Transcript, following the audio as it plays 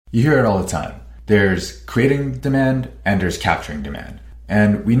You hear it all the time. There's creating demand and there's capturing demand.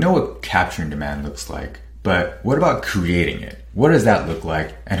 And we know what capturing demand looks like, but what about creating it? What does that look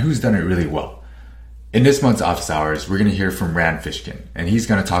like and who's done it really well? In this month's Office Hours, we're going to hear from Rand Fishkin, and he's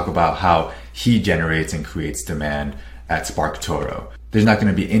going to talk about how he generates and creates demand at SparkToro. There's not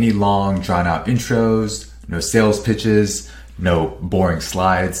going to be any long, drawn-out intros, no sales pitches, no boring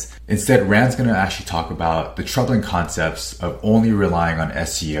slides. Instead, Rand's going to actually talk about the troubling concepts of only relying on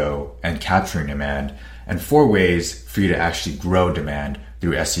SEO and capturing demand, and 4 ways for you to actually grow demand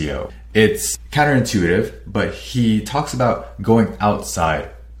through SEO. It's counterintuitive, but he talks about going outside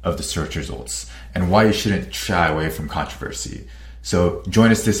of the search results and why you shouldn't shy away from controversy. So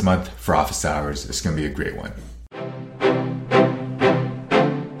join us this month for Office Hours. It's going to be a great one.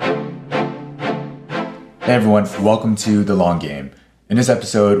 Hey everyone, welcome to The Long Game. In this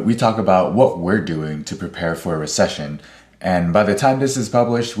episode, we talk about what we're doing to prepare for a recession. And by the time this is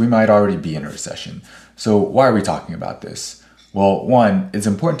published, we might already be in a recession. So why are we talking about this? Well, one, it's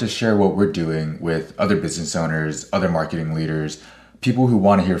important to share what we're doing with other business owners, other marketing leaders, people who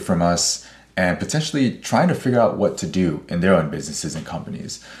want to hear from us, and potentially trying to figure out what to do in their own businesses and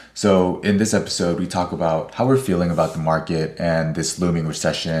companies. So in this episode, we talk about how we're feeling about the market and this looming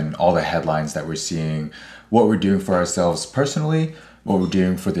recession, all the headlines that we're seeing, what we're doing for ourselves personally, what we're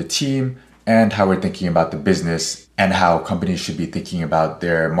doing for the team, and how we're thinking about the business and how companies should be thinking about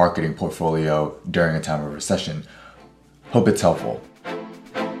their marketing portfolio during a time of recession. Hope it's helpful.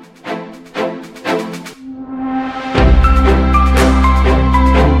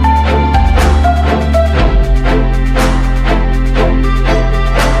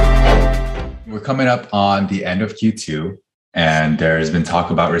 We're coming up on the end of Q2, and there's been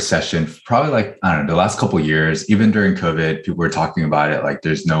talk about recession probably the last couple of years. Even during COVID, people were talking about it like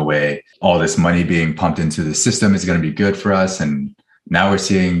there's no way all this money being pumped into the system is going to be good for us. And now we're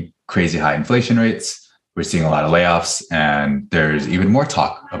seeing crazy high inflation rates. We're seeing a lot of layoffs, and there's even more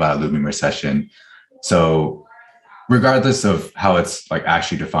talk about a looming recession. So regardless of how it's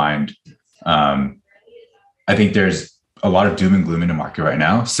actually defined, I think there's a lot of doom and gloom in the market right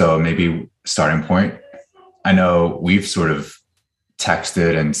now. So maybe starting point, I know we've sort of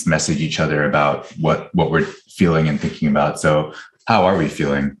texted and messaged each other about what we're feeling and thinking about. So how are we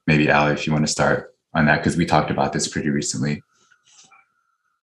feeling? Maybe Ali, if you want to start on that, because we talked about this pretty recently.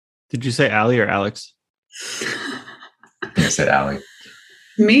 Did you say Ali or Alex? I think I said Ali.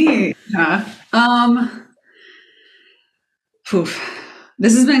 Me? Yeah.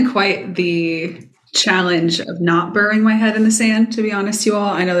 This has been quite the challenge of not burying my head in the sand, to be honest, you all.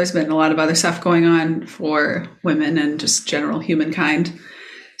 I know there's been a lot of other stuff going on for women and just general humankind.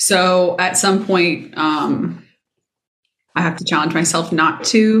 So at some point, I have to challenge myself not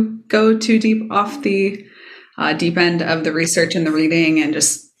to go too deep off the deep end of the research and the reading and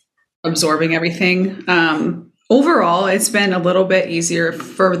just absorbing everything. Overall, it's been a little bit easier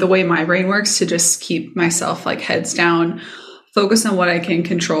for the way my brain works to just keep myself heads down, focus on what I can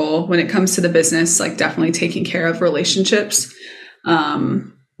control when it comes to the business, definitely taking care of relationships,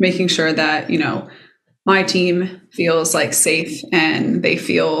 making sure that, my team feels safe and they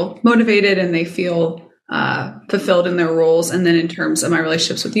feel motivated and they feel fulfilled in their roles. And then in terms of my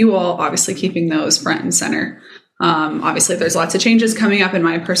relationships with you all, obviously keeping those front and center. Obviously there's lots of changes coming up in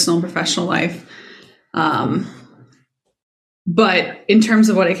my personal and professional life. But in terms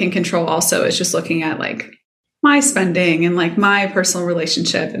of what I can control also is just looking at my spending and my personal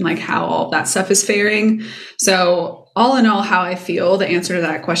relationship and how all of that stuff is faring. So all in all, how I feel, the answer to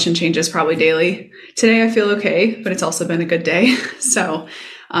that question changes probably daily. Today I feel okay, but it's also been a good day. So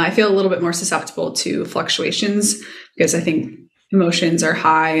I feel a little bit more susceptible to fluctuations because I think emotions are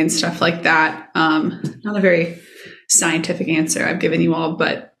high and stuff like that. Not a very scientific answer I've given you all,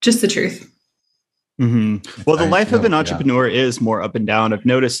 but just the truth. Mm-hmm. Well, the life of an entrepreneur is more up and down. I've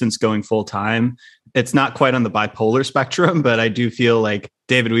noticed since going full time, it's not quite on the bipolar spectrum, but I do feel like,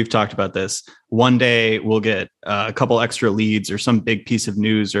 David, we've talked about this. One day we'll get a couple extra leads or some big piece of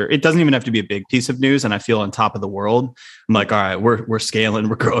news, or it doesn't even have to be a big piece of news. And I feel on top of the world. I'm like, all right, we're scaling,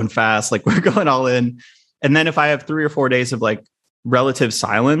 we're growing fast, we're going all in. And then if I have 3 or 4 days of relative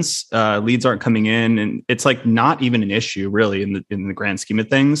silence, leads aren't coming in, and it's not even an issue really in the grand scheme of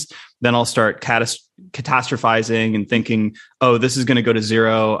things, then I'll start catastrophizing and thinking, oh, this is going to go to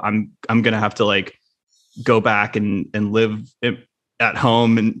zero. I'm going to have to go back and live at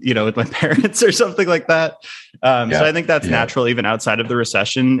home and, with my parents or something like that. So I think that's natural even outside of the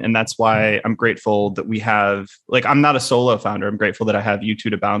recession. And that's why I'm grateful that we have, I'm not a solo founder. I'm grateful that I have you two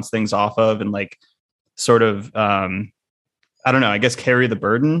to bounce things off of and sort of, I don't know, I guess carry the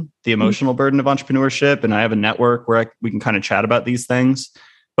burden, the emotional burden of entrepreneurship. And I have a network where we can kind of chat about these things.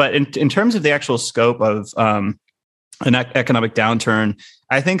 But in terms of the actual scope of an economic downturn,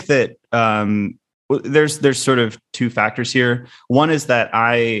 I think that there's sort of two factors here. One is that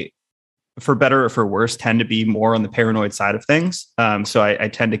I, for better or for worse, tend to be more on the paranoid side of things. So I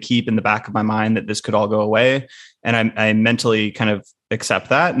tend to keep in the back of my mind that this could all go away. And I mentally kind of accept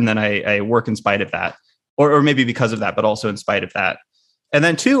that. And then I work in spite of that, or maybe because of that, but also in spite of that. And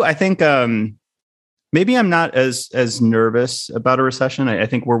then two, I think maybe I'm not as nervous about a recession. I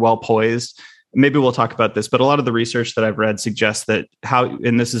think we're well poised. Maybe we'll talk about this, but a lot of the research that I've read suggests that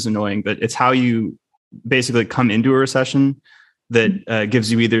and this is annoying, but it's how you basically come into a recession that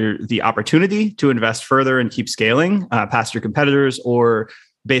gives you either the opportunity to invest further and keep scaling past your competitors, or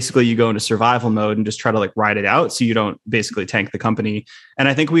basically you go into survival mode and just try to like ride it out so you don't basically tank the company. And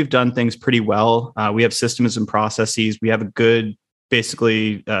I think we've done things pretty well. We have systems and processes. We have a good,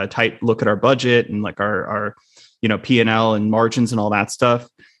 basically tight look at our budget and like our P&L and margins and all that stuff.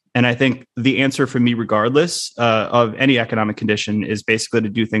 And I think the answer for me, regardless of any economic condition, is basically to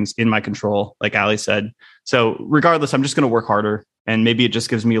do things in my control, like Ali said. So regardless, I'm just going to work harder, and maybe it just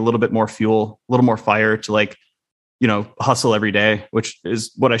gives me a little bit more fuel, a little more fire to like, hustle every day, which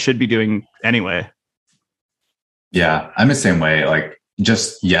is what I should be doing anyway. Yeah, I'm the same way. Like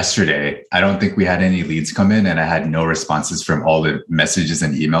just yesterday, I don't think we had any leads come in, and I had no responses from all the messages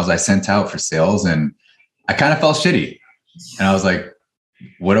and emails I sent out for sales. And I kind of felt shitty. And I was like,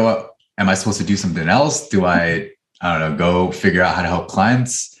 am I supposed to do something else? Do I don't know, go figure out how to help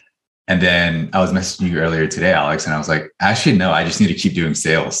clients? And then I was messaging you earlier today, Alex, and I was like, actually, no, I just need to keep doing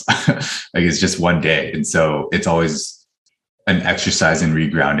sales. Like it's just one day. And so it's always an exercise in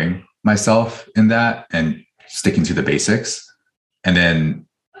regrounding myself in that and sticking to the basics. And then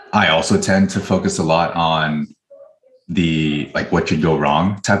I also tend to focus a lot on the like what could go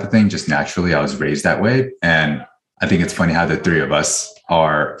wrong type of thing. Just naturally, I was raised that way. And I think it's funny how the three of us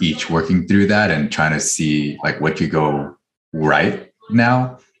are each working through that and trying to see like what could go right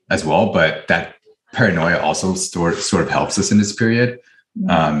now as well. But that paranoia also sort of helps us in this period.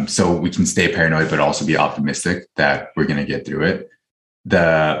 So we can stay paranoid, but also be optimistic that we're going to get through it.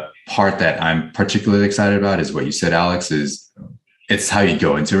 The part that I'm particularly excited about is what you said, Alex, is it's how you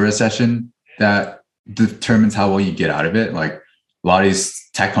go into a recession that determines how well you get out of it. Like a lot of these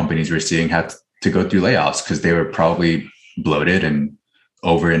tech companies we're seeing had to go through layoffs because they were probably bloated and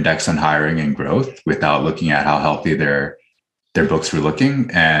over-indexed on hiring and growth without looking at how healthy their books were looking.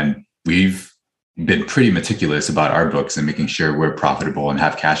 And we've been pretty meticulous about our books and making sure we're profitable and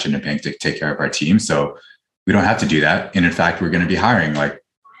have cash in the bank to take care of our team. So we don't have to do that. And in fact, we're going to be hiring like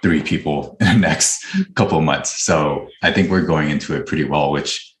 3 people in the next couple of months. So I think we're going into it pretty well,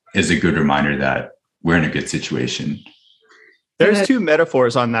 which is a good reminder that we're in a good situation. There's 2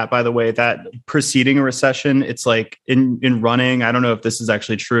 metaphors on that, by the way, that preceding a recession, it's like in running, I don't know if this is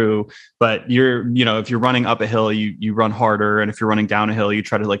actually true, but if you're running up a hill, you run harder. And if you're running down a hill, you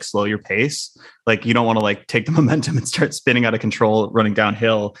try to like slow your pace. Like you don't want to like take the momentum and start spinning out of control running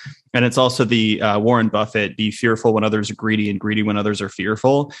downhill. And it's also the Warren Buffett, be fearful when others are greedy and greedy when others are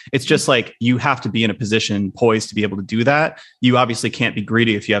fearful. It's just like you have to be in a position poised to be able to do that. You obviously can't be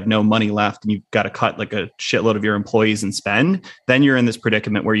greedy if you have no money left and you've got to cut like a shitload of your employees and spend. Then you're in this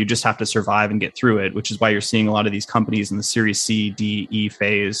predicament where you just have to survive and get through it, which is why you're seeing a lot of these companies in the Series C, D, E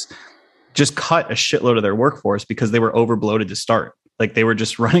phase just cut a shitload of their workforce because they were overbloated to start. Like they were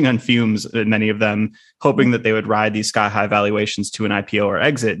just running on fumes, many of them, hoping that they would ride these sky high valuations to an IPO or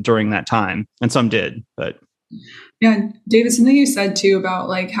exit during that time. And some did, but. Yeah, David, something you said too about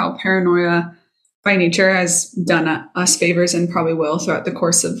like how paranoia by nature has done us favors and probably will throughout the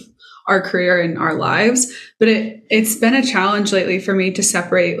course of our career and our lives. But it's been a challenge lately for me to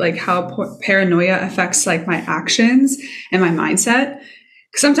separate like how paranoia affects like my actions and my mindset.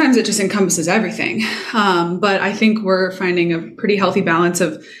 Sometimes it just encompasses everything. But I think we're finding a pretty healthy balance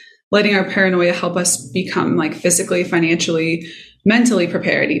of letting our paranoia help us become like physically, financially, mentally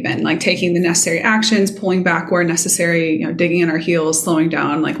prepared, even like taking the necessary actions, pulling back where necessary, digging in our heels, slowing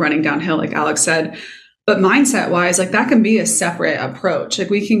down, like running downhill, like Alex said. But mindset wise, like that can be a separate approach. Like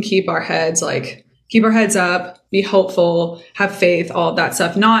we can keep our heads up, be hopeful, have faith, all of that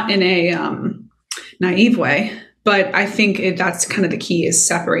stuff, not in a naive way. But I think that's kind of the key, is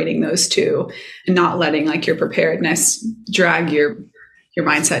separating those two and not letting like your preparedness drag your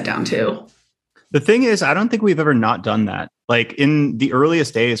mindset down too. The thing is, I don't think we've ever not done that. Like in the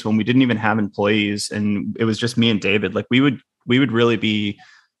earliest days when we didn't even have employees and it was just me and David, like we would really be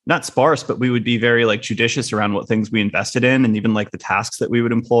not sparse, but we would be very like judicious around what things we invested in, and even like the tasks that we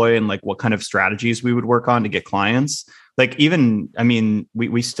would employ and like what kind of strategies we would work on to get clients. Like even, I mean,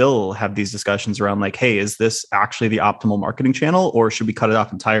 we still have these discussions around like, hey, is this actually the optimal marketing channel, or should we cut it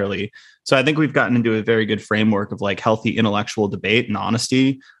off entirely? So I think we've gotten into a very good framework of like healthy intellectual debate and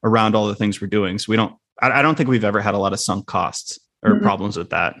honesty around all the things we're doing. So I don't think we've ever had a lot of sunk costs or problems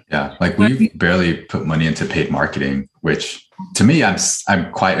with that. Yeah. Like we've barely put money into paid marketing, which to me,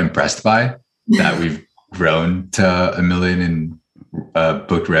 I'm quite impressed by that we've grown to $1 million in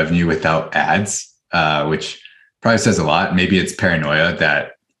booked revenue without ads, which probably says a lot. Maybe it's paranoia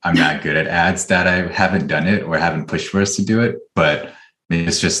that I'm not good at ads, that I haven't done it or haven't pushed for us to do it. But maybe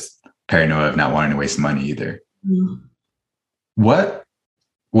it's just paranoia of not wanting to waste money either. Mm. What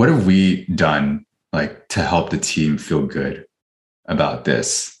have we done like to help the team feel good about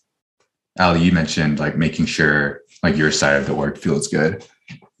this? Ali, you mentioned like making sure like your side of the work feels good.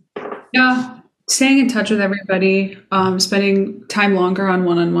 Yeah. Staying in touch with everybody, spending time longer on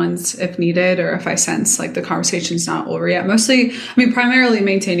one-on-ones if needed, or if I sense like the conversation's not over yet. Mostly, I mean, primarily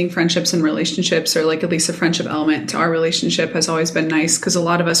maintaining friendships and relationships, or like at least a friendship element to our relationship has always been nice, because a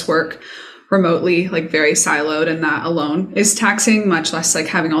lot of us work remotely, like very siloed, and that alone is taxing, much less like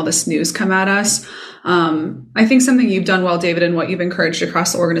having all this news come at us. I think something you've done well, David, and what you've encouraged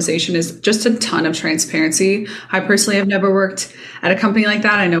across the organization is just a ton of transparency. I personally have never worked at a company like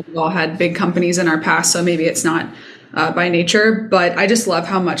that. I know we've all had big companies in our past, so maybe it's not by nature, but I just love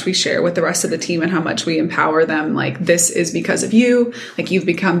how much we share with the rest of the team and how much we empower them. Like, this is because of you, like you've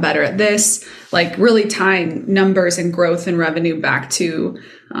become better at this, like really tying numbers and growth and revenue back to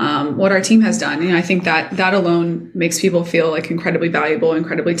what our team has done. And I think that alone makes people feel like incredibly valuable,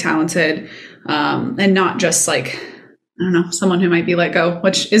 incredibly talented, and not just like, I don't know, someone who might be let go,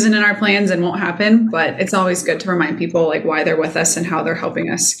 which isn't in our plans and won't happen, but it's always good to remind people like why they're with us and how they're helping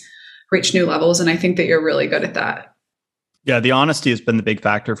us reach new levels. And I think that you're really good at that. Yeah, the honesty has been the big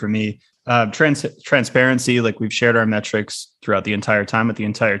factor for me. Transparency, like we've shared our metrics throughout the entire time with the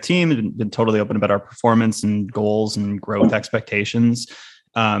entire team, and been totally open about our performance and goals and growth expectations.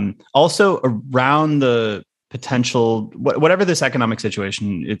 Also around the potential, whatever this economic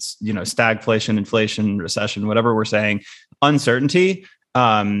situation, it's, stagflation, inflation, recession, whatever we're saying, uncertainty. We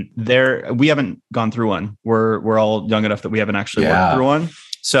haven't gone through one. We're all young enough that we haven't actually worked through one.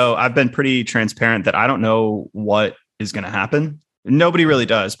 So I've been pretty transparent that I don't know what is going to happen. Nobody really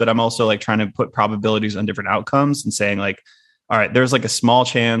does, but I'm also like trying to put probabilities on different outcomes and saying like, all right, there's like a small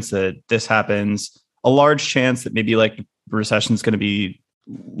chance that this happens, a large chance that maybe like recession is going to be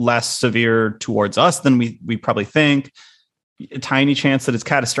less severe towards us than we probably think, a tiny chance that it's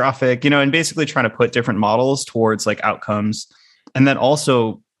catastrophic, and basically trying to put different models towards like outcomes. And then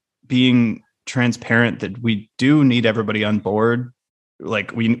also being transparent that we do need everybody on board.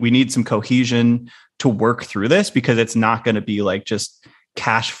 Like we need some cohesion to work through this, because it's not going to be like just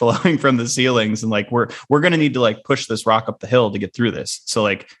cash flowing from the ceilings. And like, we're going to need to like push this rock up the hill to get through this. So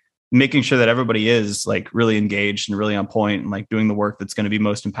like making sure that everybody is like really engaged and really on point and like doing the work that's going to be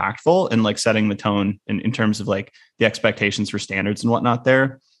most impactful, and like setting the tone in terms of like the expectations for standards and whatnot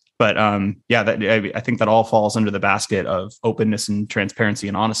there. But I think that all falls under the basket of openness and transparency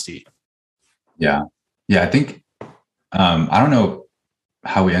and honesty. Yeah. I think, I don't know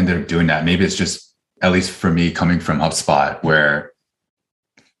how we ended up doing that. Maybe it's just, at least for me, coming from HubSpot, where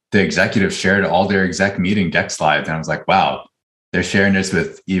the executives shared all their exec meeting deck slides. And I was like, wow, they're sharing this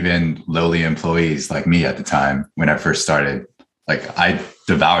with even lowly employees like me at the time when I first started. Like, I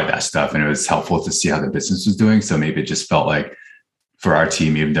devoured that stuff, and it was helpful to see how the business was doing. So maybe it just felt like for our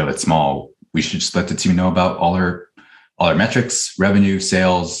team, even though it's small, we should just let the team know about all our metrics, revenue,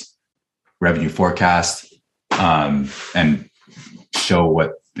 sales, revenue forecast, and show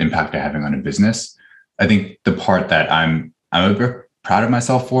what impact they're having on a business. I think the part that I'm a bit proud of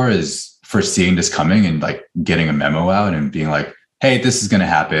myself for is for seeing this coming and like getting a memo out and being like, hey, this is going to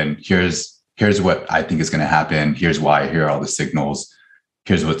happen. Here's what I think is going to happen. Here's why. Here are all the signals.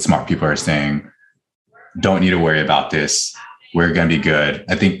 Here's what smart people are saying. Don't need to worry about this. We're going to be good.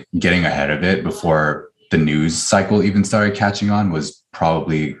 I think getting ahead of it before the news cycle even started catching on was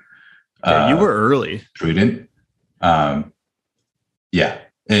probably you were early. Prudent.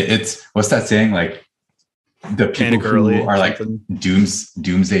 It's what's that saying? Like, the people who are like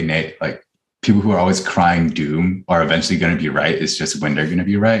doomsday, like people who are always crying doom are eventually going to be right. It's just when they're going to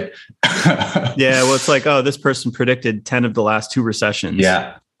be right. Yeah. Well, it's like, oh, this person predicted 10 of the last 2 recessions.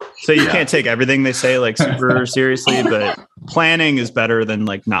 Yeah. So you can't take everything they say like super seriously, but planning is better than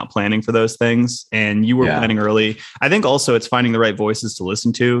like not planning for those things. And you were planning early. I think also it's finding the right voices to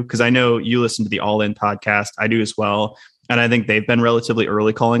listen to, because I know you listen to the All In podcast. I do as well. And I think they've been relatively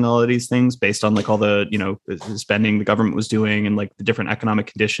early calling all of these things based on like all the, spending the government was doing and like the different economic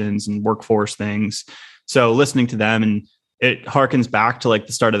conditions and workforce things. So listening to them, and it harkens back to like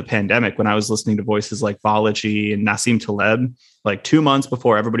the start of the pandemic when I was listening to voices like Balaji and Nassim Taleb, like 2 months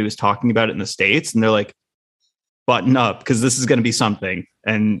before everybody was talking about it in the States. And they're like, button up because this is going to be something.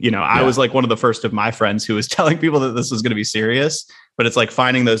 And, I was like one of the first of my friends who was telling people that this was going to be serious, but it's like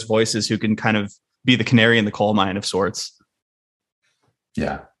finding those voices who can kind of be the canary in the coal mine of sorts.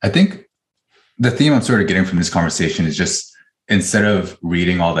 Yeah. I think the theme I'm sort of getting from this conversation is just instead of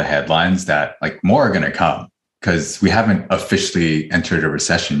reading all the headlines that like more are going to come because we haven't officially entered a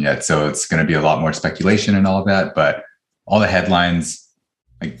recession yet. So it's going to be a lot more speculation and all of that. But all the headlines,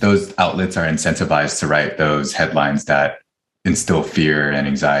 like those outlets are incentivized to write those headlines that instill fear and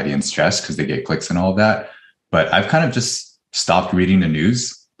anxiety and stress because they get clicks and all of that. But I've kind of just stopped reading the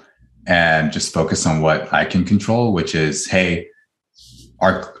news and just focus on what I can control, which is, hey,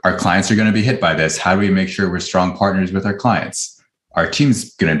 our clients are going to be hit by this. How do we make sure we're strong partners with our clients? Our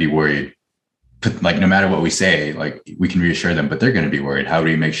team's going to be worried. Like no matter what we say, like we can reassure them, but they're going to be worried. How do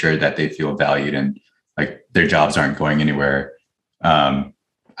we make sure that they feel valued and like their jobs aren't going anywhere?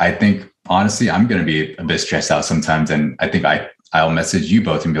 I think honestly, I'm going to be a bit stressed out sometimes. And I think I'll message you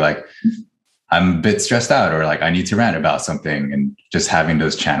both and be like, I'm a bit stressed out, or like I need to rant about something, and just having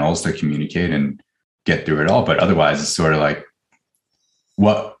those channels to communicate and get through it all. But otherwise it's sort of like,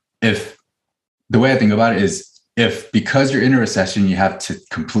 what if the way I think about it is if because you're in a recession, you have to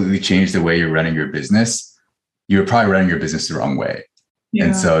completely change the way you're running your business, you're probably running your business the wrong way. Yeah.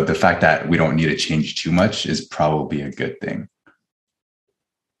 And so the fact that we don't need to change too much is probably a good thing.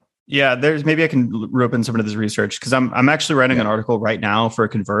 Yeah, maybe I can rope in some of this research because I'm actually writing an article right now for a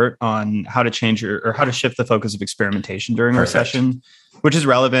Convert on how to change or how to shift the focus of experimentation during a recession, which is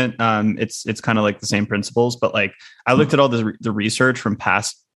relevant. It's kind of like the same principles, but like I looked at all the research from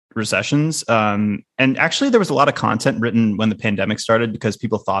past recessions, and actually there was a lot of content written when the pandemic started because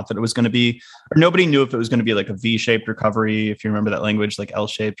people thought that it was going to be, or nobody knew if it was going to be like a V-shaped recovery, if you remember that language, like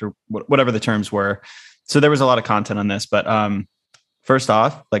L-shaped or whatever the terms were. So there was a lot of content on this, but first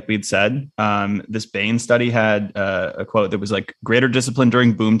off, like we'd said, this Bain study had a quote that was like, greater discipline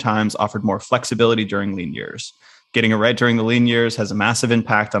during boom times offered more flexibility during lean years. Getting it right during the lean years has a massive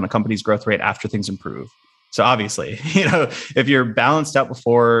impact on a company's growth rate after things improve. So obviously, if you're balanced out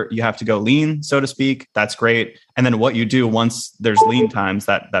before you have to go lean, so to speak, that's great. And then what you do once there's lean times,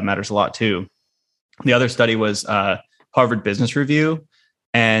 that matters a lot too. The other study was Harvard Business Review.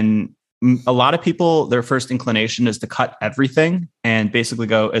 And a lot of people, their first inclination is to cut everything and basically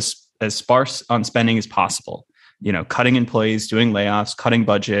go as sparse on spending as possible. Cutting employees, doing layoffs, cutting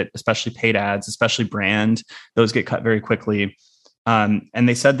budget, especially paid ads, especially brand, those get cut very quickly. And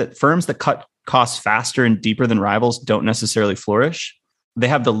they said that firms that cut costs faster and deeper than rivals don't necessarily flourish. They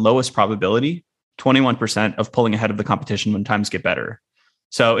have the lowest probability, 21%, of pulling ahead of the competition when times get better.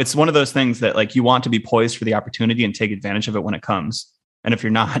 So it's one of those things that like you want to be poised for the opportunity and take advantage of it when it comes. And if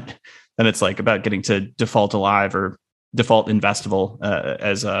you're not, then it's like about getting to default alive or default investable,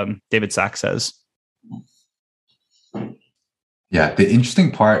 as David Sachs says. Yeah, the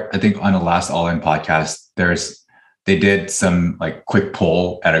interesting part, I think on the last All In podcast, they did some like quick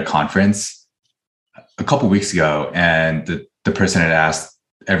poll at a conference a couple of weeks ago, and the person had asked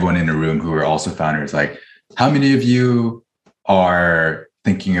everyone in the room who were also founders, like, how many of you are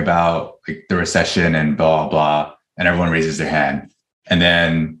thinking about like the recession and blah, blah, and everyone raises their hand. And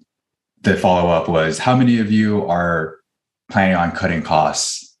then the follow-up was, how many of you are planning on cutting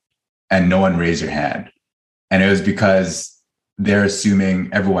costs? And no one raised their hand. And it was because they're assuming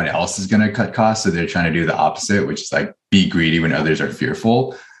everyone else is going to cut costs. So they're trying to do the opposite, which is like be greedy when others are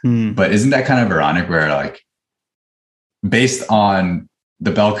fearful. But isn't that kind of ironic where like based on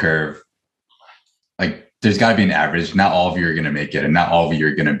the bell curve, like there's got to be an average. Not all of you are going to make it, and not all of you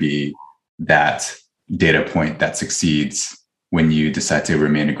are going to be that data point that succeeds when you decide to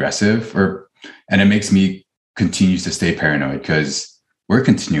remain aggressive. And it makes me continue to stay paranoid because we're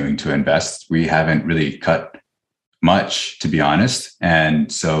continuing to invest. We haven't really cut much, to be honest.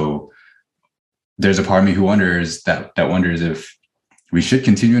 And so there's a part of me who wonders if we should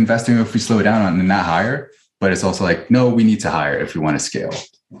continue investing or if we slow down and not hire. But it's also like, no, we need to hire if we want to scale.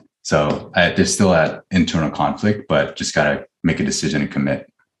 So there's still that internal conflict, but just got to make a decision and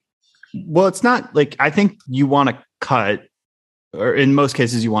commit. Well, it's not like, I think you want to cut, or in most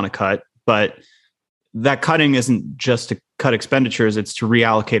cases you want to cut, but that cutting isn't just to cut expenditures, it's to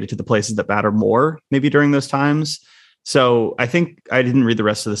reallocate it to the places that matter more, maybe during those times. So I think, I didn't read the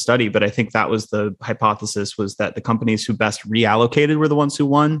rest of the study, but I think that was the hypothesis, was that the companies who best reallocated were the ones who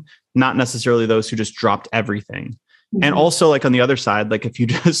won, not necessarily those who just dropped everything. And also like on the other side, like if you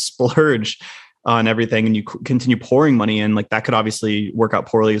just splurge on everything and you continue pouring money in, like that could obviously work out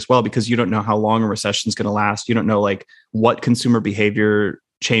poorly as well, because you don't know how long a recession is going to last. You don't know like what consumer behavior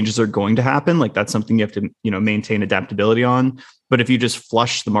changes are going to happen. Like that's something you have to, maintain adaptability on. But if you just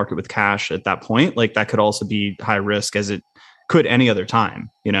flush the market with cash at that point, like that could also be high risk, as it could any other time.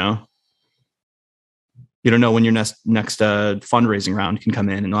 You don't know when your next fundraising round can come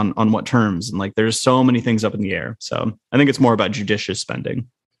in and on what terms. And like, there's so many things up in the air. So I think it's more about judicious spending.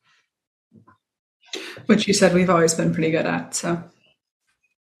 Which you said we've always been pretty good at. So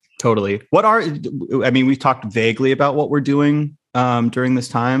totally. We've talked vaguely about what we're doing during this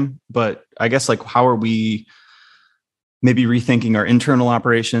time, but I guess like, how are we maybe rethinking our internal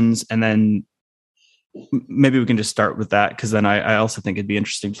operations? And then maybe we can just start with that, because then I also think it'd be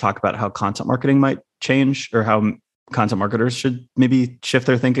interesting to talk about how content marketing might change, or how content marketers should maybe shift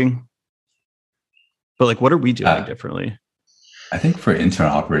their thinking. But like, what are we doing differently? I think for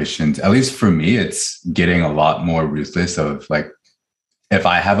internal operations, at least for me, it's getting a lot more ruthless of like, if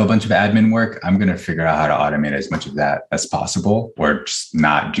I have a bunch of admin work, I'm going to figure out how to automate as much of that as possible, or just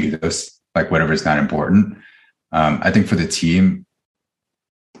not do those, like whatever's not important. I think for the team,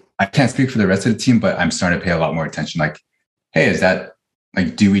 I can't speak for the rest of the team, but I'm starting to pay a lot more attention. Like, hey, is that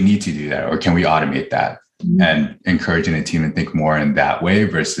like, do we need to do that? Or can we automate that? Mm-hmm. And encouraging the team to think more in that way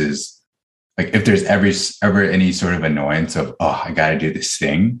versus like, if there's ever any sort of annoyance of, oh, I got to do this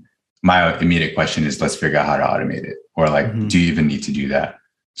thing, my immediate question is, let's figure out how to automate it. Or like, mm-hmm. do you even need to do that?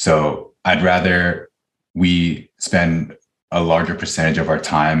 So I'd rather we spend a larger percentage of our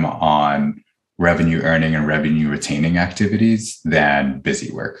time on revenue earning and revenue retaining activities than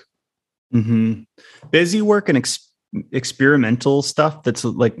busy work. Mm-hmm. Busy work and experimental stuff that's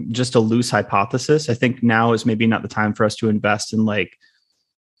like just a loose hypothesis. I think now is maybe not the time for us to invest in like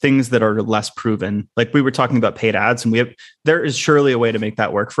things that are less proven. Like we were talking about paid ads, and there is surely a way to make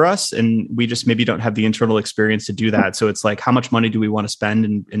that work for us. And we just maybe don't have the internal experience to do that. So it's like, how much money do we want to spend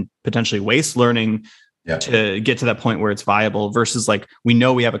and potentially waste learning to get to that point where it's viable, versus like, we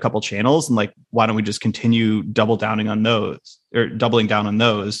know we have a couple channels, and like, why don't we just continue doubling down on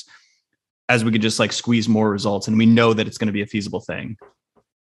those as we could just like squeeze more results. And we know that it's going to be a feasible thing.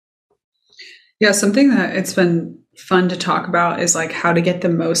 Yeah. Something that it's been fun to talk about is like how to get the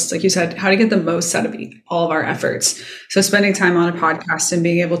most, like you said, how to get the most out of all of our efforts. So spending time on a podcast and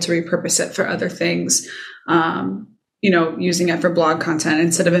being able to repurpose it for other things, using it for blog content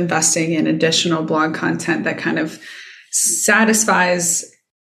instead of investing in additional blog content that kind of satisfies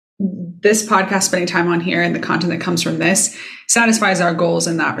this podcast, spending time on here and the content that comes from this satisfies our goals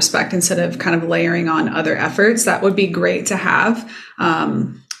in that respect, instead of kind of layering on other efforts. That would be great to have.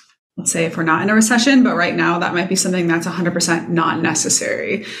 Let's say if we're not in a recession, but right now that might be something that's 100% not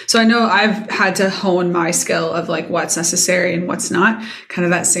necessary. So I know I've had to hone my skill of like what's necessary and what's not, kind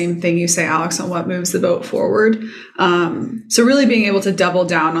of that same thing you say, Alex, on what moves the boat forward. So really being able to double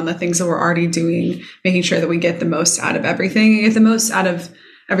down on the things that we're already doing, making sure that we get the most out of everything and get the most out of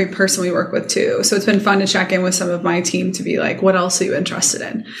every person we work with too. So it's been fun to check in with some of my team to be like, what else are you interested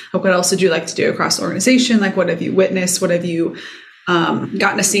in? Like, what else would you like to do across the organization? Like, what have you witnessed? What have you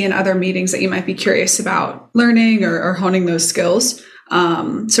gotten to see in other meetings that you might be curious about learning or honing those skills?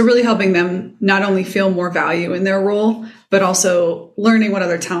 So really helping them not only feel more value in their role, but also learning what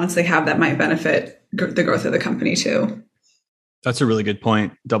other talents they have that might benefit the growth of the company too. That's a really good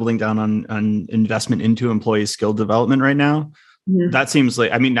point. Doubling down on investment into employee skill development right now. Mm-hmm. That seems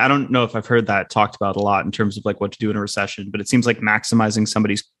like, I don't know if I've heard that talked about a lot in terms of like what to do in a recession, but it seems like maximizing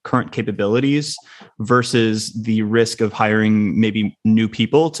somebody's current capabilities versus the risk of hiring maybe new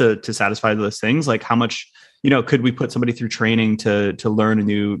people to satisfy those things. Like how much, could we put somebody through training to learn a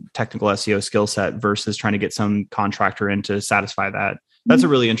new technical SEO skill set versus trying to get some contractor in to satisfy that? That's a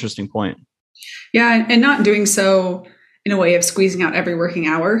really interesting point. Yeah. And not doing so in a way of squeezing out every working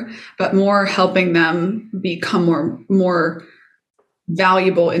hour, but more helping them become more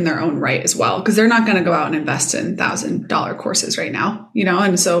valuable in their own right as well, because they're not going to go out and invest in $1,000 courses right now,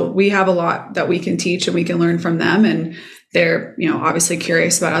 and so we have a lot that we can teach and we can learn from them, and they're obviously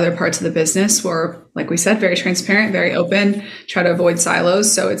curious about other parts of the business. We're, like we said, very transparent, very open, try to avoid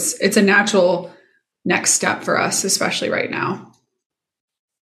silos, so it's a natural next step for us, especially right now.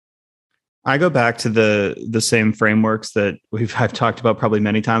 I go back to the same frameworks that I've talked about probably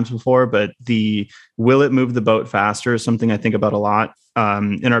many times before, but will it move the boat faster is something I think about a lot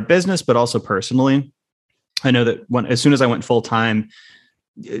in our business, but also personally. I know that as soon as I went full time,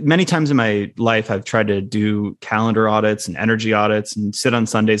 many times in my life, I've tried to do calendar audits and energy audits and sit on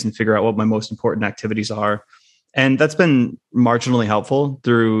Sundays and figure out what my most important activities are. And that's been marginally helpful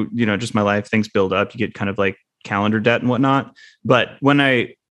through, just my life. Things build up. You get kind of like calendar debt and whatnot. But when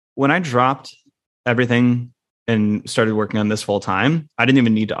I dropped everything and started working on this full time, I didn't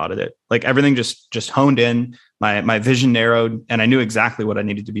even need to audit it. Like everything just honed in, my vision narrowed, and I knew exactly what I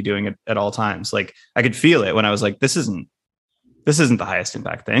needed to be doing at all times. Like I could feel it when I was like, this isn't the highest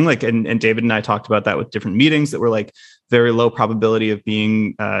impact thing. Like, and David and I talked about that with different meetings that were like very low probability of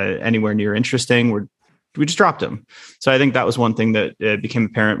being anywhere near interesting. We just dropped them. So I think that was one thing that became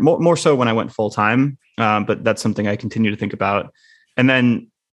apparent more so when I went full time. But that's something I continue to think about. And then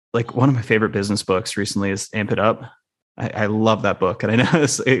like one of my favorite business books recently is Amp It Up. I love that book. And I know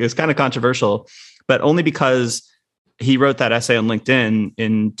it's kind of controversial, but only because he wrote that essay on LinkedIn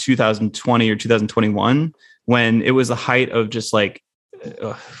in 2020 or 2021, when it was the height of just like,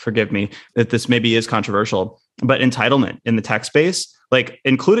 forgive me that this maybe is controversial, but entitlement in the tech space, like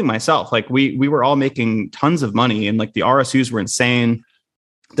including myself, like we were all making tons of money and like the RSUs were insane.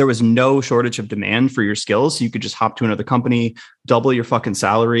 There was no shortage of demand for your skills. So you could just hop to another company, double your fucking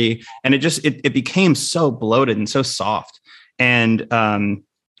salary. And it became so bloated and so soft. And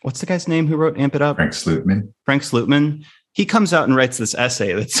what's the guy's name who wrote Amp It Up? Frank Slootman. He comes out and writes this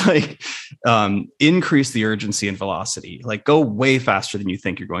essay that's like, increase the urgency and velocity, like go way faster than you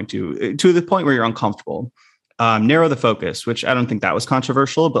think you're going to the point where you're uncomfortable. Narrow the focus, which I don't think that was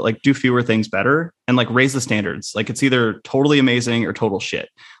controversial, but like do fewer things better and like raise the standards. Like it's either totally amazing or total shit.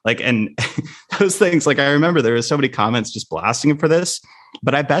 Like, and those things, like I remember there was so many comments just blasting him for this,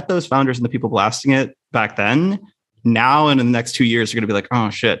 but I bet those founders and the people blasting it back then, now and in the next 2 years, are going to be like, oh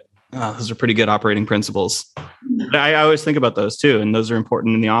shit, those are pretty good operating principles. I always think about those too. And those are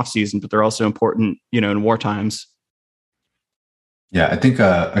important in the off season, but they're also important, in war times. Yeah, I think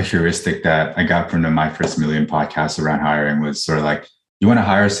a heuristic that I got from the My First Million podcast around hiring was sort of like, you want to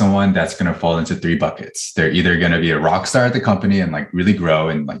hire someone that's going to fall into 3 buckets. They're either going to be a rock star at the company and like really grow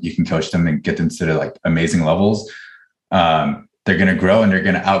and like you can coach them and get them to like amazing levels. They're going to grow and they're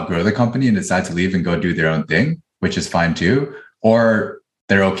going to outgrow the company and decide to leave and go do their own thing, which is fine too. Or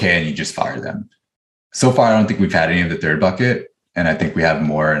they're okay and you just fire them. So far, I don't think we've had any of the 3rd bucket. And I think we have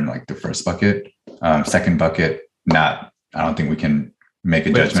more in like the 1st bucket. 2nd bucket, I don't think we can make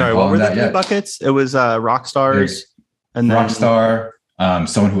a judgment call on that yet. Buckets? It was rock stars and rock star,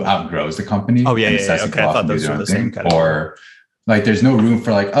 someone who outgrows the company. Oh yeah. Okay, I thought those were the same kind of. Or like, there's no room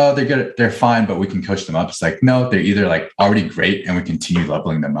for like, oh, they're fine, but we can coach them up. It's like, no, they're either like already great and we continue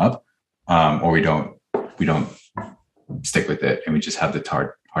leveling them up, or we don't stick with it and we just have the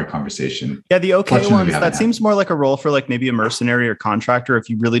hard conversation. Yeah, the okay ones, that seems more like a role for like maybe a mercenary or contractor if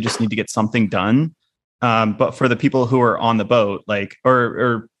you really just need to get something done. But for the people who are on the boat, like,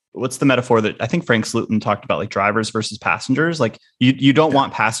 or what's the metaphor that I think Frank Slootman talked about, like drivers versus passengers? Like you don't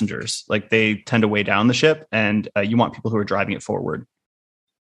want passengers, like they tend to weigh down the ship, and you want people who are driving it forward.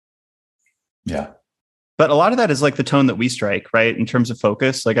 Yeah. But a lot of that is like the tone that we strike, right? In terms of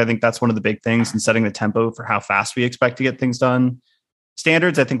focus, like I think that's one of the big things in setting the tempo for how fast we expect to get things done.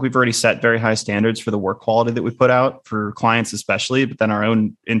 Standards, I think we've already set very high standards for the work quality that we put out for clients, especially, but then our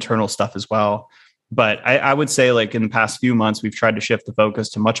own internal stuff as well. But I would say like in the past few months, we've tried to shift the focus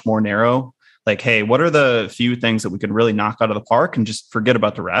to much more narrow. Like, hey, what are the few things that we can really knock out of the park and just forget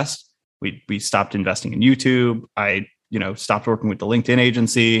about the rest? We stopped investing in YouTube. I stopped working with the LinkedIn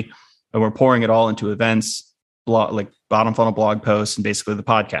agency, and we're pouring it all into events, like bottom funnel blog posts, and basically the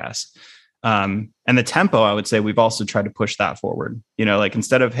podcast. And the tempo, I would say we've also tried to push that forward. Like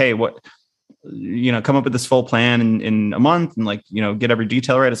instead of, hey, come up with this full plan in a month and like, get every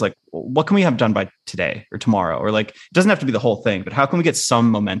detail right. It's like, what can we have done by today or tomorrow? Or like, it doesn't have to be the whole thing, but how can we get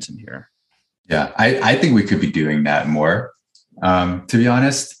some momentum here? Yeah, I think we could be doing that more. To be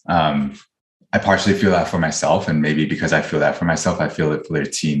honest, I partially feel that for myself, and maybe because I feel that for myself, I feel it for their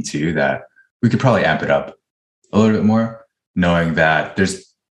team too, that we could probably amp it up a little bit more, knowing that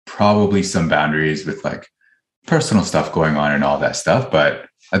there's probably some boundaries with like personal stuff going on and all that stuff. But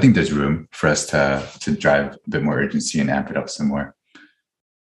I think there's room for us to drive a bit more urgency and amp it up some more.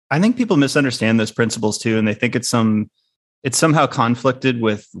 I think people misunderstand those principles too, and they think it's somehow conflicted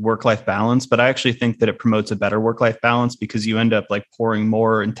with work-life balance. But I actually think that it promotes a better work-life balance because you end up like pouring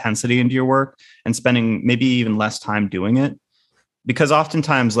more intensity into your work and spending maybe even less time doing it. Because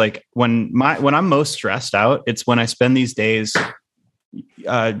oftentimes, like when I'm most stressed out, it's when I spend these days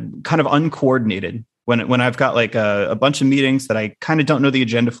kind of uncoordinated. When I've got like a bunch of meetings that I kind of don't know the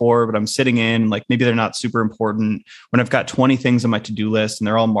agenda for, but I'm sitting in, like maybe they're not super important. When I've got 20 things on my to-do list and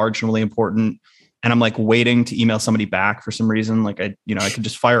they're all marginally important, and I'm like waiting to email somebody back for some reason, like I could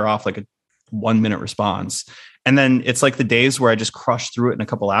just fire off like a 1-minute response. And then it's like the days where I just crush through it in a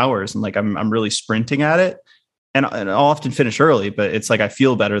couple hours and like I'm really sprinting at it. and I'll often finish early, but it's like I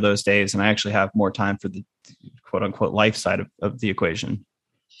feel better those days and I actually have more time for the quote unquote life side of the equation.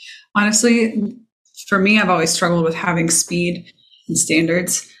 Honestly, for me, I've always struggled with having speed and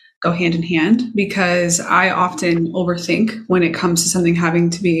standards go hand in hand because I often overthink when it comes to something having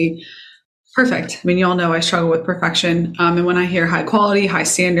to be perfect. I mean, you all know I struggle with perfection. And when I hear high quality, high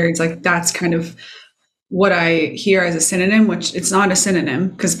standards, like that's kind of what I hear as a synonym, which it's not a synonym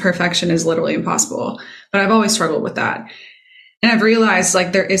because perfection is literally impossible. But I've always struggled with that. And I've realized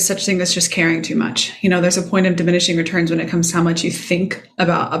like there is such thing as just caring too much. You know, there's a point of diminishing returns when it comes to how much you think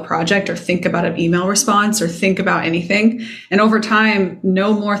about a project or think about an email response or think about anything. And over time,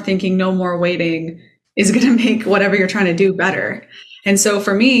 no more thinking, no more waiting is going to make whatever you're trying to do better. And so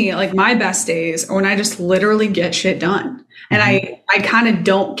for me, like my best days are when I just literally get shit done. And I kind of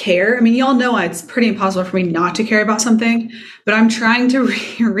don't care. I mean, y'all know it's pretty impossible for me not to care about something, but I'm trying to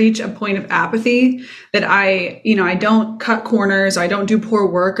reach a point of apathy that I don't cut corners. I don't do poor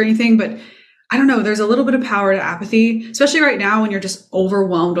work or anything, but I don't know. There's a little bit of power to apathy, especially right now when you're just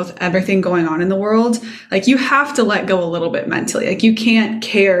overwhelmed with everything going on in the world. Like you have to let go a little bit mentally. Like you can't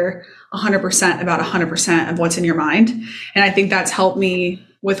care 100% about 100% of what's in your mind. And I think that's helped me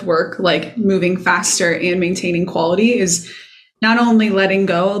with work, like moving faster and maintaining quality is not only letting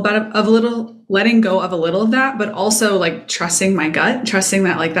go of a little of that, but also like trusting my gut, trusting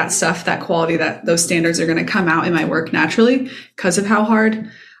that like that stuff, that quality, that those standards are going to come out in my work naturally because of how hard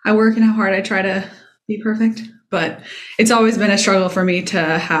I work and how hard I try to be perfect. But it's always been a struggle for me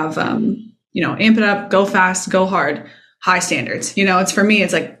to have, amp it up, go fast, go hard, high standards. It's for me,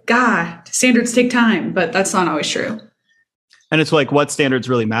 it's like, God, standards take time, but that's not always true. And it's like, what standards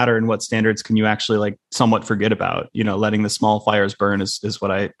really matter and what standards can you actually like somewhat forget about, letting the small fires burn is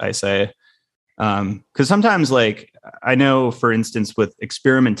what I say. Cause sometimes like, I know for instance, with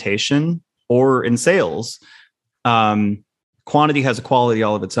experimentation or in sales, quantity has a quality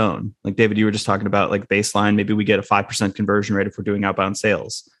all of its own. Like David, you were just talking about like baseline, maybe we get a 5% conversion rate if we're doing outbound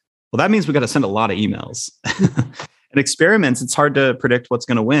sales. Well, that means we got to send a lot of emails. And experiments, it's hard to predict what's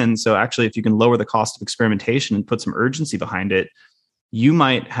going to win. So actually, if you can lower the cost of experimentation and put some urgency behind it, you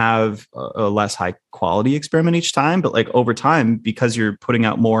might have a less high quality experiment each time. But like over time, because you're putting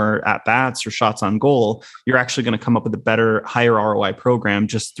out more at bats or shots on goal, you're actually going to come up with a better, higher ROI program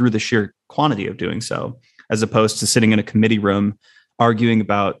just through the sheer quantity of doing so, as opposed to sitting in a committee room arguing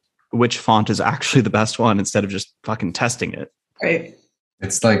about which font is actually the best one instead of just fucking testing it. Right.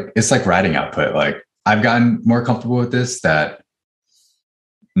 It's like writing output. Like I've gotten more comfortable with this, that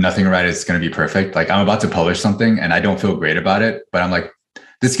nothing I write is going to be perfect. Like I'm about to publish something and I don't feel great about it, but I'm like,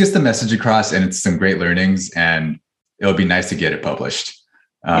 this gets the message across and it's some great learnings and it'll be nice to get it published.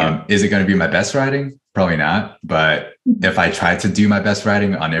 Is it going to be my best writing? Probably not. But if I tried to do my best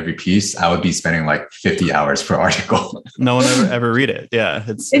writing on every piece, I would be spending like 50 hours per article. No one ever read it. Yeah.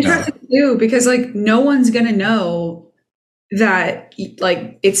 It's interesting too, because like no one's going to know that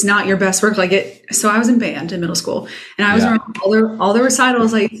like it's not your best work. So I was in band in middle school and I was around all the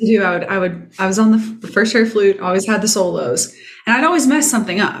recitals I used to do. I was on the first chair flute, always had the solos, and I'd always mess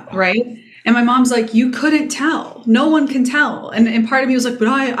something up, right? And my mom's like, you couldn't tell. No one can tell. And part of me was like, but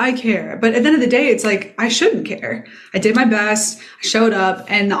I care. But at the end of the day, it's like, I shouldn't care. I did my best. I showed up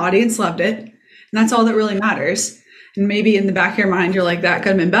and the audience loved it. And that's all that really matters. And maybe in the back of your mind, you're like, that could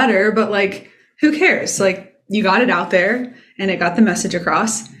have been better, but like, who cares? Like, you got it out there and it got the message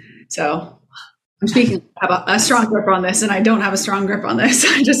across. So I'm speaking about a strong grip on this and I don't have a strong grip on this.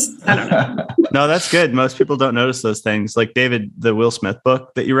 I don't know. No, that's good. Most people don't notice those things. Like David, the Will Smith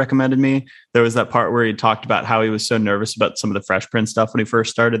book that you recommended me, there was that part where he talked about how he was so nervous about some of the Fresh Prince stuff when he first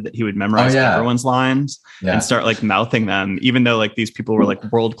started that he would memorize everyone's lines and start like mouthing them, even though like these people were like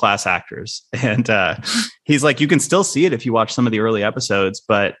world-class actors. And he's like, you can still see it if you watch some of the early episodes,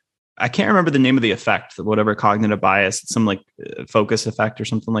 but I can't remember the name of the effect, whatever cognitive bias, some like focus effect or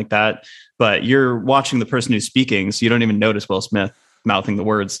something like that. But you're watching the person who's speaking, so you don't even notice Will Smith mouthing the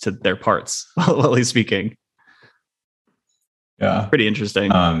words to their parts while he's speaking. Yeah. Pretty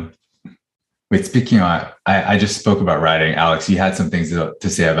interesting. Wait, speaking of, I just spoke about writing. Alex, you had some things to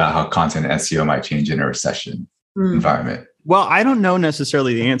say about how content and SEO might change in a recession environment. Well, I don't know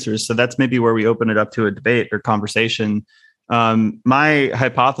necessarily the answers. So that's maybe where we open it up to a debate or conversation. My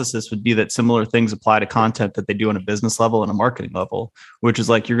hypothesis would be that similar things apply to content that they do on a business level and a marketing level, which is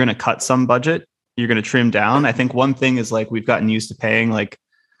like, you're going to cut some budget, you're going to trim down. I think one thing is like, we've gotten used to paying like,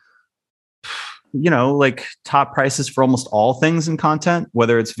 like top prices for almost all things in content,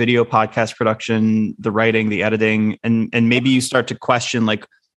 whether it's video, podcast production, the writing, the editing, and maybe you start to question like,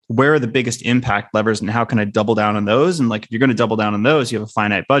 where are the biggest impact levers and how can I double down on those? And like, if you're going to double down on those, you have a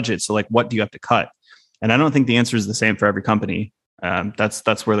finite budget. So like, what do you have to cut? And I don't think the answer is the same for every company.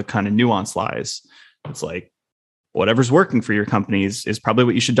 That's where the kind of nuance lies. It's like, whatever's working for your company is probably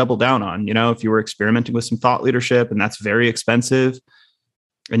what you should double down on. You know, if you were experimenting with some thought leadership and that's very expensive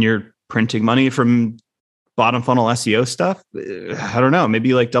and you're printing money from bottom funnel SEO stuff, I don't know,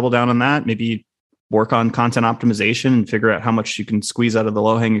 maybe like double down on that, maybe work on content optimization and figure out how much you can squeeze out of the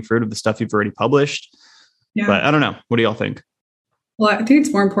low hanging fruit of the stuff you've already published. Yeah. But I don't know. What do y'all think? Well, I think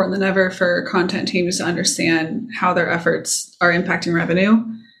it's more important than ever for content teams to understand how their efforts are impacting revenue.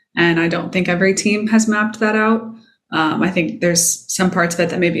 And I don't think every team has mapped that out. I think there's some parts of it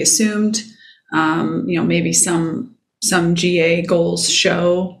that may be assumed. Maybe some GA goals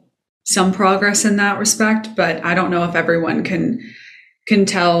show some progress in that respect, but I don't know if everyone can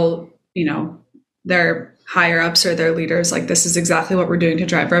tell, their higher ups or their leaders, like, this is exactly what we're doing to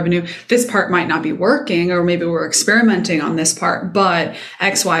drive revenue. This part might not be working, or maybe we're experimenting on this part, but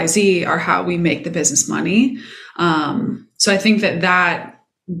X, Y, Z are how we make the business money. So I think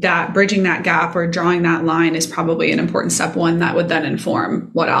that bridging that gap or drawing that line is probably an important step one that would then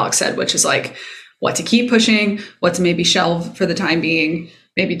inform what Alex said, which is like what to keep pushing, what to maybe shelve for the time being,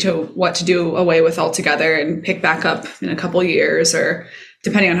 maybe to what to do away with altogether and pick back up in a couple of years, or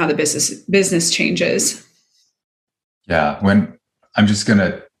depending on how the business changes. Yeah, when I'm just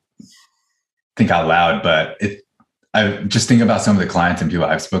gonna think out loud, but I just think about some of the clients and people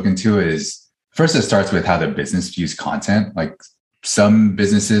I've spoken to is, first it starts with how the business views content. Like, some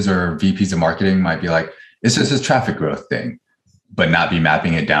businesses or VPs of marketing might be like, it's just a traffic growth thing, but not be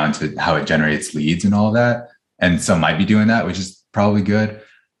mapping it down to how it generates leads and all that. And some might be doing that, which is probably good.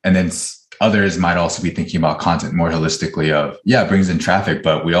 And then others might also be thinking about content more holistically of, it brings in traffic,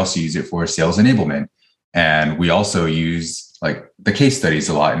 but we also use it for sales enablement. And we also use like the case studies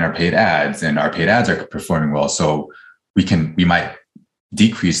a lot in our paid ads, and our paid ads are performing well. So we might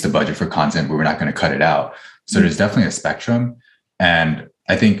decrease the budget for content, but we're not going to cut it out. So there's definitely a spectrum. And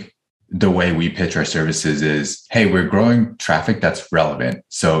I think the way we pitch our services is, hey, we're growing traffic that's relevant.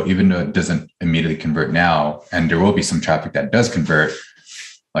 So even though it doesn't immediately convert now, and there will be some traffic that does convert,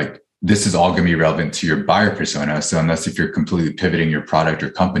 like, this is all going to be relevant to your buyer persona. So unless if you're completely pivoting your product or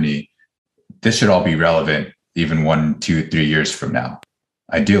company, this should all be relevant even 1, 2, 3 years from now,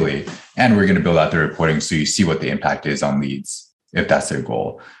 ideally. And we're going to build out the reporting so you see what the impact is on leads, if that's their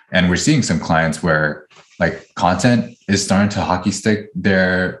goal. And we're seeing some clients where like content is starting to hockey stick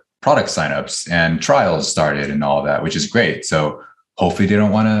their product signups and trials started and all of that, which is great. So hopefully they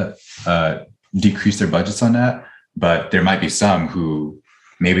don't want to decrease their budgets on that. But there might be some who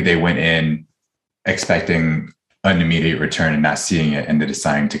maybe they went in expecting an immediate return and not seeing it, and they're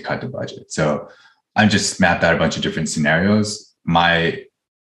deciding to cut the budget. So I just mapped out a bunch of different scenarios.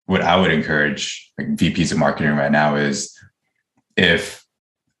 What I would encourage like VPs of marketing right now is, if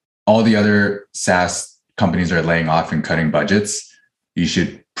all the other SaaS companies are laying off and cutting budgets, you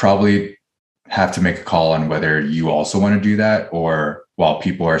should probably have to make a call on whether you also want to do that, or while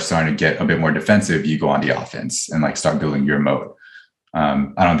people are starting to get a bit more defensive, you go on the offense and like start building your moat.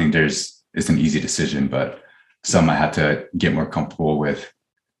 I don't think it's an easy decision, but some I have to get more comfortable with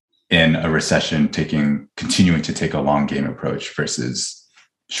in a recession, continuing to take a long game approach versus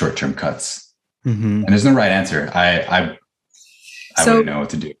short-term cuts. Mm-hmm. And there's no right answer. I wouldn't know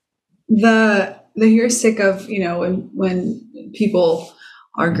what to do. The heuristic of, when people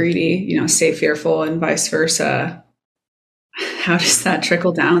are greedy, stay fearful, and vice versa, how does that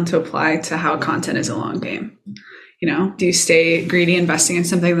trickle down to apply to how content is a long game? Do you stay greedy investing in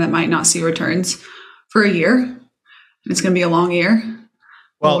something that might not see returns for a year? It's going to be a long year.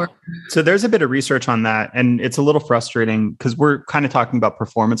 Well, so there's a bit of research on that, and it's a little frustrating because we're kind of talking about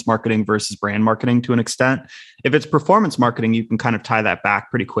performance marketing versus brand marketing to an extent. If it's performance marketing, you can kind of tie that back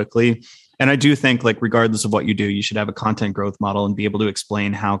pretty quickly. And I do think, like, regardless of what you do, you should have a content growth model and be able to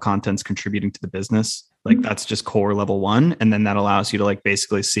explain how content's contributing to the business. Like, that's just core level one. And then that allows you to like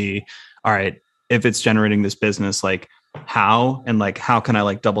basically see, all right, if it's generating this business, like how, and like, how can I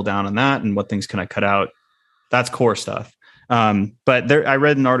like double down on that? And what things can I cut out? That's core stuff. But I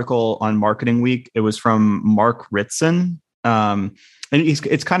read an article on Marketing Week. It was from Mark Ritson. And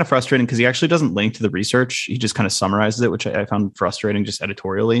it's kind of frustrating because he actually doesn't link to the research. He just kind of summarizes it, which I found frustrating just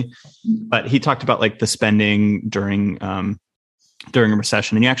editorially. But he talked about like the spending during a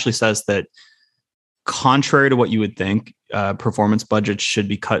recession. And he actually says that, contrary to what you would think, performance budgets should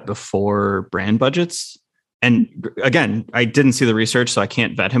be cut before brand budgets. And again, I didn't see the research, so I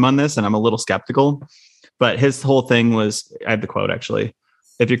can't vet him on this, and I'm a little skeptical. But his whole thing was, I have the quote actually,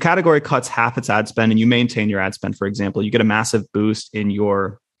 if your category cuts half its ad spend and you maintain your ad spend, for example, you get a massive boost in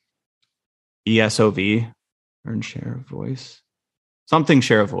your ESOV, earned share of voice. something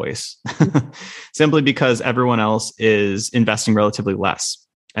share of voice, simply because everyone else is investing relatively less.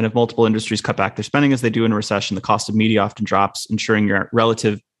 And if multiple industries cut back their spending as they do in a recession, the cost of media often drops, ensuring your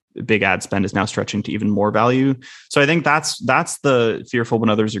relative big ad spend is now stretching to even more value. So I think that's the fearful when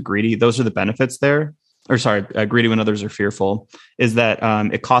others are greedy. Those are the benefits there. Or sorry, greedy when others are fearful, is that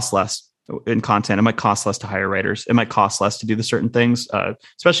it costs less in content. It might cost less to hire writers. It might cost less to do the certain things,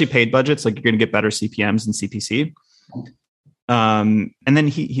 especially paid budgets. Like you're going to get better CPMs and CPC. And then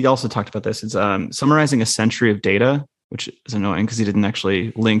he also talked about this. It's summarizing a century of data, which is annoying because he didn't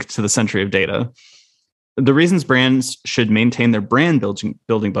actually link to the century of data. The reasons brands should maintain their brand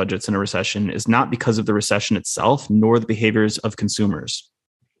building budgets in a recession is not because of the recession itself, nor the behaviors of consumers.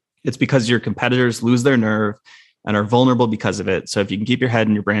 It's because your competitors lose their nerve and are vulnerable because of it. So if you can keep your head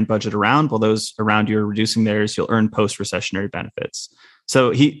and your brand budget around while those around you are reducing theirs, you'll earn post-recessionary benefits.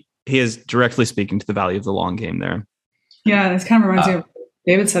 So he is directly speaking to the value of the long game there. Yeah, this kind of reminds me of what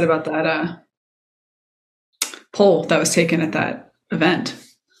David said about that poll that was taken at that event.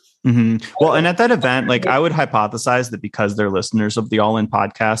 Mm-hmm. Well, and at that event, like I would hypothesize that because they're listeners of the All In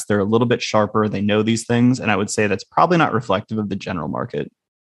podcast, they're a little bit sharper. They know these things. And I would say that's probably not reflective of the general market.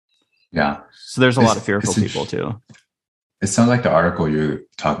 Yeah. So there's a lot of fearful people too. It sounds like the article you're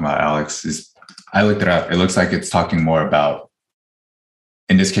talking about, Alex, I looked it up. It looks like it's talking more about,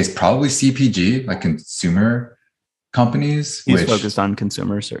 in this case, probably CPG, like consumer companies. He's focused on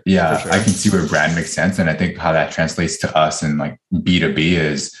consumers. Yeah, sure. I can see where brand makes sense. And I think how that translates to us in like B2B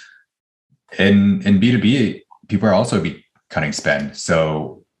is in B2B, people are also be cutting spend.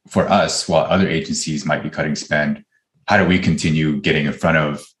 So for us, while other agencies might be cutting spend, how do we continue getting in front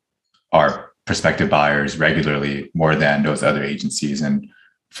of our prospective buyers regularly more than those other agencies? And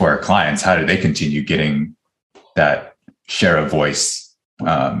for our clients, how do they continue getting that share of voice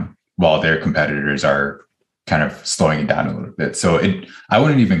while their competitors are kind of slowing it down a little bit? So I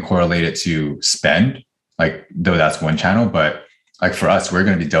wouldn't even correlate it to spend, like though that's one channel, but like for us, we're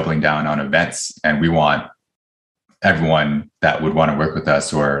going to be doubling down on events, and we want everyone that would want to work with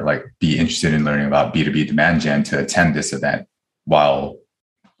us or like be interested in learning about B2B demand gen to attend this event, while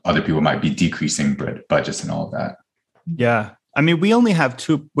other people might be decreasing budgets and all of that. Yeah. I mean, we have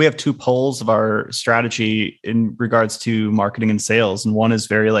two poles of our strategy in regards to marketing and sales. And one is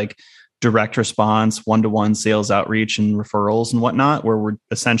very like direct response, one-to-one sales outreach and referrals and whatnot, where we're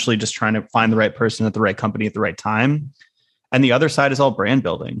essentially just trying to find the right person at the right company at the right time. And the other side is all brand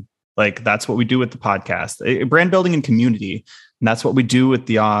building. Like that's what we do with the podcast, brand building and community. And that's what we do with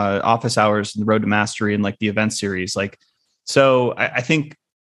the office hours and the road to mastery and like the event series. Like, so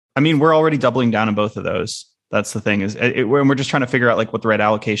I mean, we're already doubling down on both of those. That's the thing is we're just trying to figure out like what the right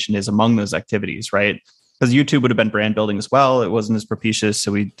allocation is among those activities, right? Because YouTube would have been brand building as well. It wasn't as propitious.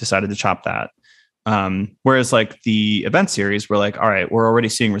 So we decided to chop that. Whereas like the event series, we're like, all right, we're already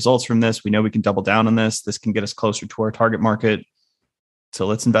seeing results from this. We know we can double down on this. This can get us closer to our target market. So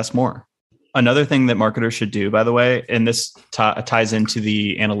let's invest more. Another thing that marketers should do, by the way, and this ties into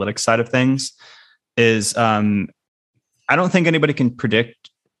the analytics side of things, is I don't think anybody can predict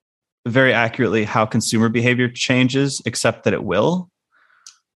very accurately how consumer behavior changes, except that it will.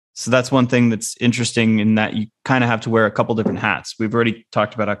 So that's one thing that's interesting in that you kind of have to wear a couple different hats. We've already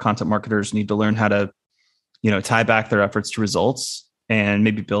talked about how content marketers need to learn how to, tie back their efforts to results and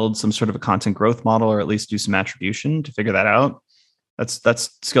maybe build some sort of a content growth model, or at least do some attribution to figure that out. That's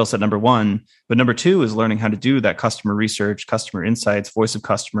skill set number one. But number two is learning how to do that customer research, customer insights, voice of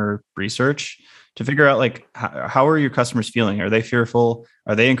customer research to figure out like, how are your customers feeling? Are they fearful?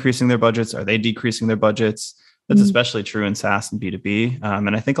 Are they increasing their budgets? Are they decreasing their budgets? That's especially true in SaaS and B2B.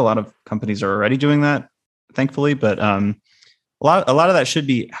 And I think a lot of companies are already doing that, thankfully, but a lot of that should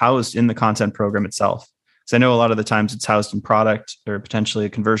be housed in the content program itself. Because I know a lot of the times it's housed in product or potentially a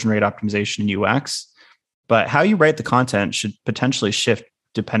conversion rate optimization in UX. But how you write the content should potentially shift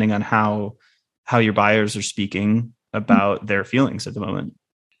depending on how your buyers are speaking about their feelings at the moment.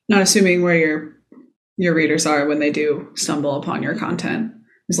 Not assuming where your readers are when they do stumble upon your content.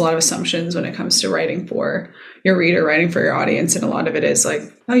 There's a lot of assumptions when it comes to writing for your reader, writing for your audience. And a lot of it is like,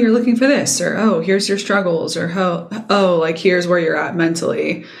 oh, you're looking for this, or, oh, here's your struggles, or, oh, like here's where you're at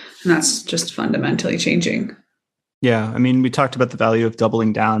mentally. And that's just fundamentally changing. Yeah. I mean, we talked about the value of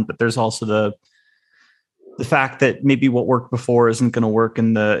doubling down, but there's also the fact that maybe what worked before isn't going to work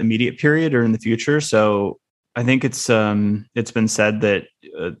in the immediate period or in the future. So I think it's been said that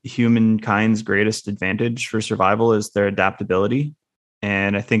humankind's greatest advantage for survival is their adaptability.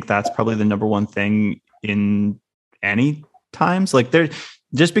 And I think that's probably the number one thing in any times. Like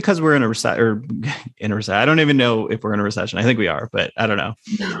just because we're in a recession, I don't even know if we're in a recession. I think we are, but I don't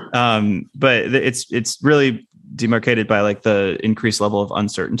know. But it's really demarcated by like the increased level of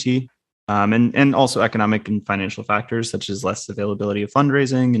uncertainty, and also economic and financial factors such as less availability of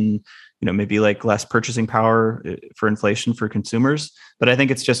fundraising and maybe like less purchasing power for inflation for consumers. But I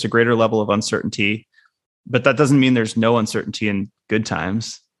think it's just a greater level of uncertainty. But that doesn't mean there's no uncertainty in good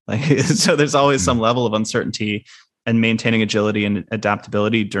times. Like so, there's always some level of uncertainty, and maintaining agility and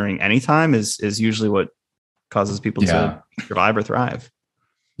adaptability during any time is usually what causes people to survive or thrive.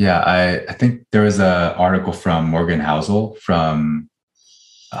 Yeah, I think there was an article from Morgan Housel from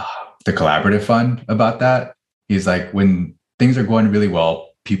the Collaborative Fund about that. He's like, when things are going really well,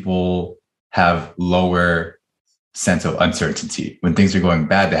 people have lower sense of uncertainty. When things are going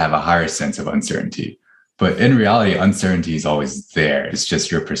bad, they have a higher sense of uncertainty. But in reality, uncertainty is always there. It's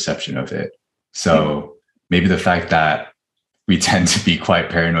just your perception of it. So maybe the fact that we tend to be quite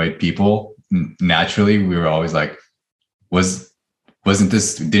paranoid people, naturally, we were always like, wasn't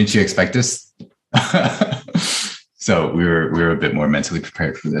this, didn't you expect this? So we were a bit more mentally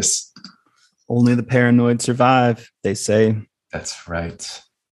prepared for this. Only the paranoid survive, they say. That's right.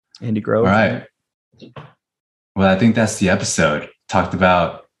 Andy Grove. All right. Well, I think that's the episode. Talked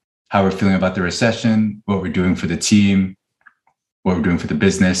about how we're feeling about the recession, what we're doing for the team, what we're doing for the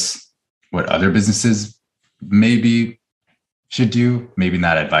business, what other businesses maybe should do. Maybe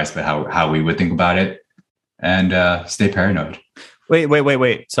not advice, but how we would think about it. And stay paranoid.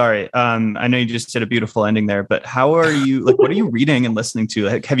 Wait. Sorry. I know you just did a beautiful ending there, but how are you, like, what are you reading and listening to?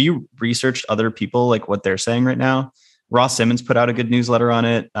 Like, have you researched other people, like what they're saying right now? Ross Simmons put out a good newsletter on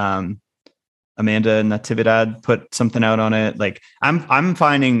it. Amanda Natividad put something out on it. Like I'm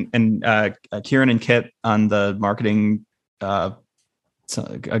finding, and Kieran and Kip on the marketing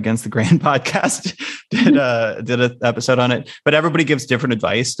Against the Grain podcast did an episode on it, but everybody gives different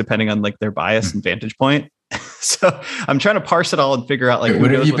advice depending on like their bias and vantage point. So I'm trying to parse it all and figure out like,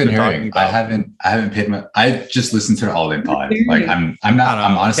 what have you been hearing? I haven't paid I just listened to the All In pod. Like I'm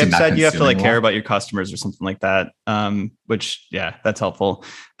honestly Kip not said you have to like care one. about your customers or something like that. Which that's helpful.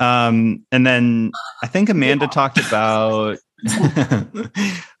 And then I think Amanda talked about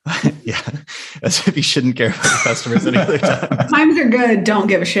yeah, as if you shouldn't care about your customers any other time. Times are good. Don't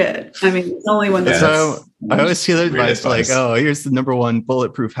give a shit. I mean, it's only when so I always see the advice like, oh, here's the number one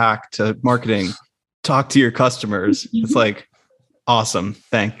bulletproof hack to marketing. Talk to your customers. It's like, awesome.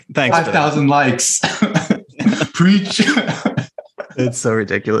 Thanks. 5,000 likes. Preach. It's so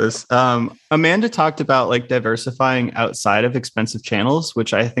ridiculous. Amanda talked about like diversifying outside of expensive channels,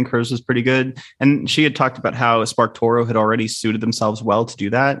 which I think hers was pretty good. And she had talked about how SparkToro had already suited themselves well to do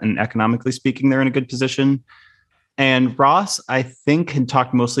that. And economically speaking, they're in a good position. And Ross, I think, had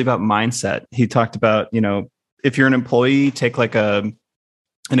talked mostly about mindset. He talked about, if you're an employee, take like an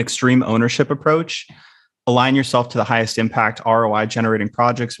extreme ownership approach, align yourself to the highest impact ROI generating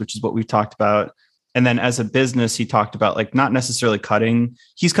projects, which is what we've talked about. And then as a business, he talked about like not necessarily cutting.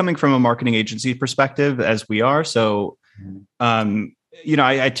 He's coming from a marketing agency perspective as we are. So, I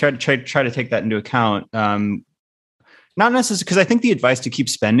try to take that into account. Not necessarily because I think the advice to keep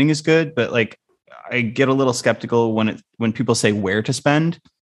spending is good, but like I get a little skeptical when people say where to spend,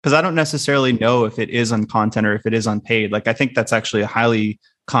 because I don't necessarily know if it is on content or if it is on paid. Like I think that's actually a highly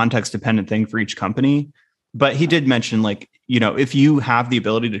context dependent thing for each company. But he did mention like, if you have the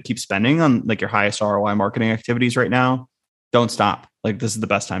ability to keep spending on like your highest ROI marketing activities right now, don't stop. Like this is the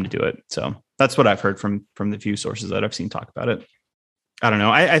best time to do it. So that's what I've heard from the few sources that I've seen talk about it. I don't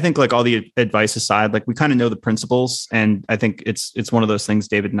know. I think like all the advice aside, like we kind of know the principles, and I think it's one of those things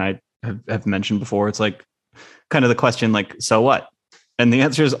David and I have mentioned before. It's like kind of the question, like, so what? And the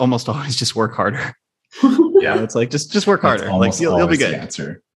answer is almost always just work harder. Yeah, it's like just work harder. Like you'll be good.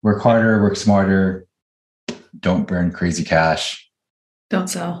 Answer. Work harder, work smarter. Don't burn crazy cash. Don't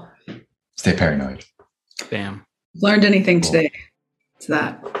sell. Stay paranoid. Bam. Learned anything today? It's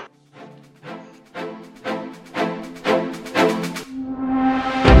that.